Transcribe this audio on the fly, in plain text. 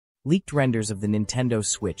Leaked renders of the Nintendo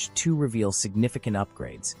Switch 2 reveal significant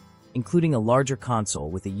upgrades, including a larger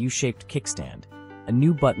console with a U-shaped kickstand, a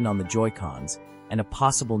new button on the Joy-Cons, and a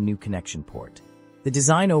possible new connection port. The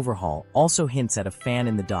design overhaul also hints at a fan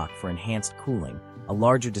in the dock for enhanced cooling, a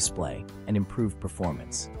larger display, and improved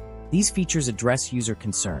performance. These features address user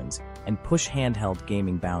concerns and push handheld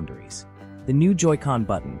gaming boundaries. The new Joy-Con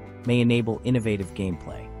button may enable innovative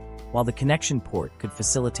gameplay, while the connection port could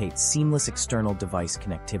facilitate seamless external device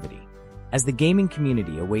connectivity. As the gaming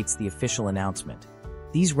community awaits the official announcement,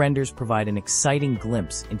 these renders provide an exciting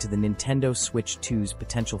glimpse into the Nintendo Switch 2's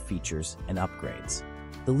potential features and upgrades.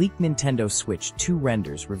 The leaked Nintendo Switch 2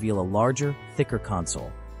 renders reveal a larger, thicker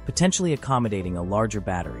console, potentially accommodating a larger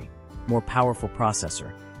battery, more powerful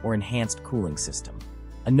processor, or enhanced cooling system.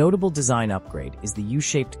 A notable design upgrade is the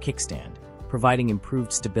U-shaped kickstand, providing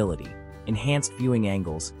improved stability, enhanced viewing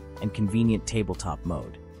angles, and convenient tabletop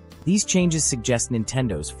mode. These changes suggest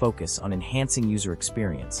Nintendo's focus on enhancing user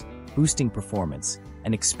experience, boosting performance,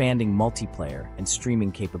 and expanding multiplayer and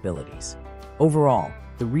streaming capabilities. Overall,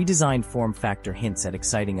 the redesigned form factor hints at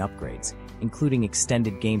exciting upgrades, including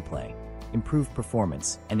extended gameplay, improved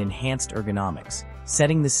performance, and enhanced ergonomics,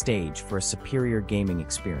 setting the stage for a superior gaming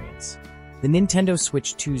experience. The Nintendo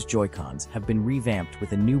Switch 2's Joy-Cons have been revamped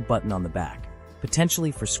with a new button on the back,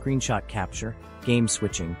 potentially for screenshot capture, game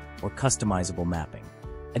switching, or customizable mapping.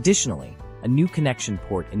 Additionally, a new connection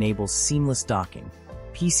port enables seamless docking,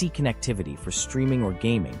 PC connectivity for streaming or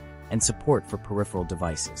gaming, and support for peripheral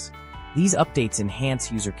devices. These updates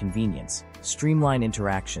enhance user convenience, streamline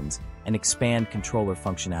interactions, and expand controller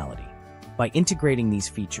functionality. By integrating these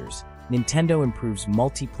features, Nintendo improves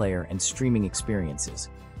multiplayer and streaming experiences,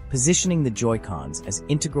 positioning the Joy-Cons as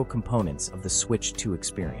integral components of the Switch 2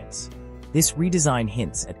 experience. This redesign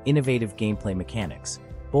hints at innovative gameplay mechanics,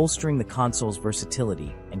 bolstering the console's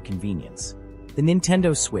versatility and convenience. The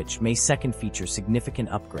Nintendo Switch May 2 feature significant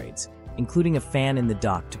upgrades, including a fan in the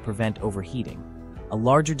dock to prevent overheating, a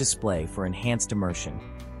larger display for enhanced immersion,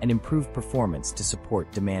 and improved performance to support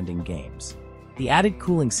demanding games. The added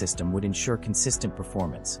cooling system would ensure consistent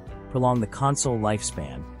performance, prolong the console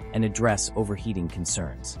lifespan, and address overheating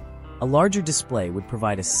concerns. A larger display would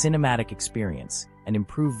provide a cinematic experience and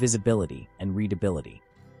improve visibility and readability.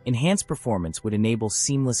 Enhanced performance would enable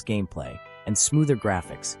seamless gameplay and smoother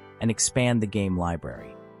graphics and expand the game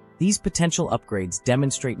library. These potential upgrades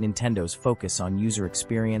demonstrate Nintendo's focus on user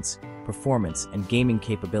experience, performance, and gaming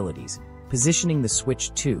capabilities, positioning the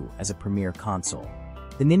Switch 2 as a premier console.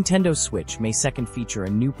 The Nintendo Switch May 2 feature a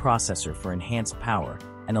new processor for enhanced power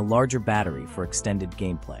and a larger battery for extended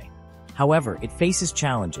gameplay. However, it faces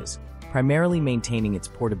challenges, primarily maintaining its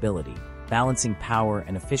portability, balancing power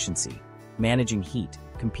and efficiency, managing heat,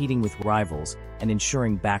 competing with rivals, and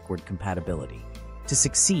ensuring backward compatibility. To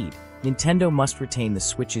succeed, Nintendo must retain the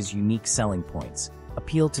Switch's unique selling points,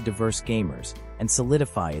 appeal to diverse gamers, and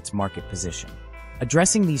solidify its market position.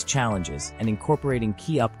 Addressing these challenges and incorporating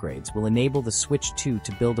key upgrades will enable the Switch 2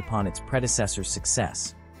 to build upon its predecessor's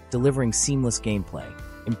success, delivering seamless gameplay,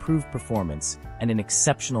 improved performance, and an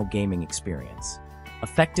exceptional gaming experience.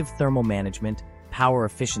 Effective thermal management, power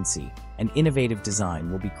efficiency, and innovative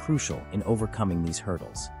design will be crucial in overcoming these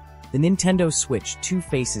hurdles. The Nintendo Switch 2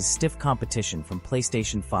 faces stiff competition from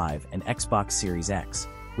PlayStation 5 and Xbox Series X,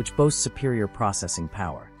 which boast superior processing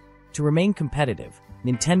power. To remain competitive,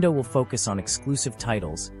 Nintendo will focus on exclusive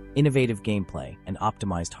titles, innovative gameplay, and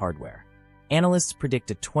optimized hardware. Analysts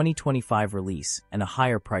predict a 2025 release and a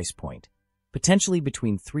higher price point, potentially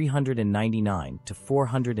between $399 to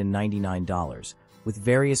 $499, with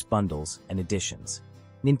various bundles and additions.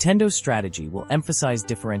 Nintendo's strategy will emphasize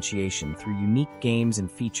differentiation through unique games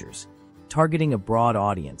and features, targeting a broad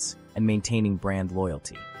audience and maintaining brand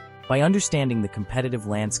loyalty. By understanding the competitive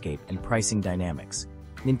landscape and pricing dynamics,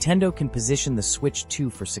 Nintendo can position the Switch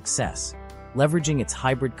 2 for success, leveraging its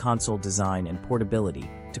hybrid console design and portability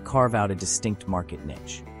to carve out a distinct market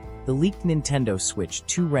niche. The leaked Nintendo Switch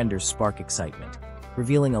 2 renders spark excitement,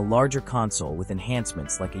 revealing a larger console with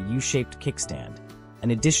enhancements like a U-shaped kickstand,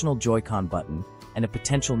 an additional Joy-Con button, and a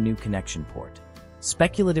potential new connection port.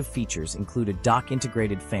 Speculative features include a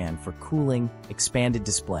dock-integrated fan for cooling, expanded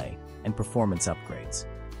display, and performance upgrades.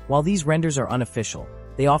 While these renders are unofficial,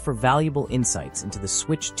 they offer valuable insights into the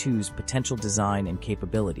Switch 2's potential design and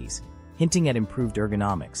capabilities, hinting at improved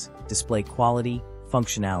ergonomics, display quality,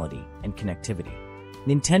 functionality, and connectivity.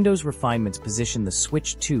 Nintendo's refinements position the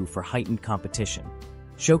Switch 2 for heightened competition,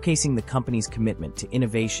 showcasing the company's commitment to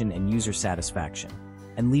innovation and user satisfaction,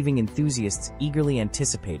 and leaving enthusiasts eagerly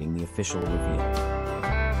anticipating the official reveal.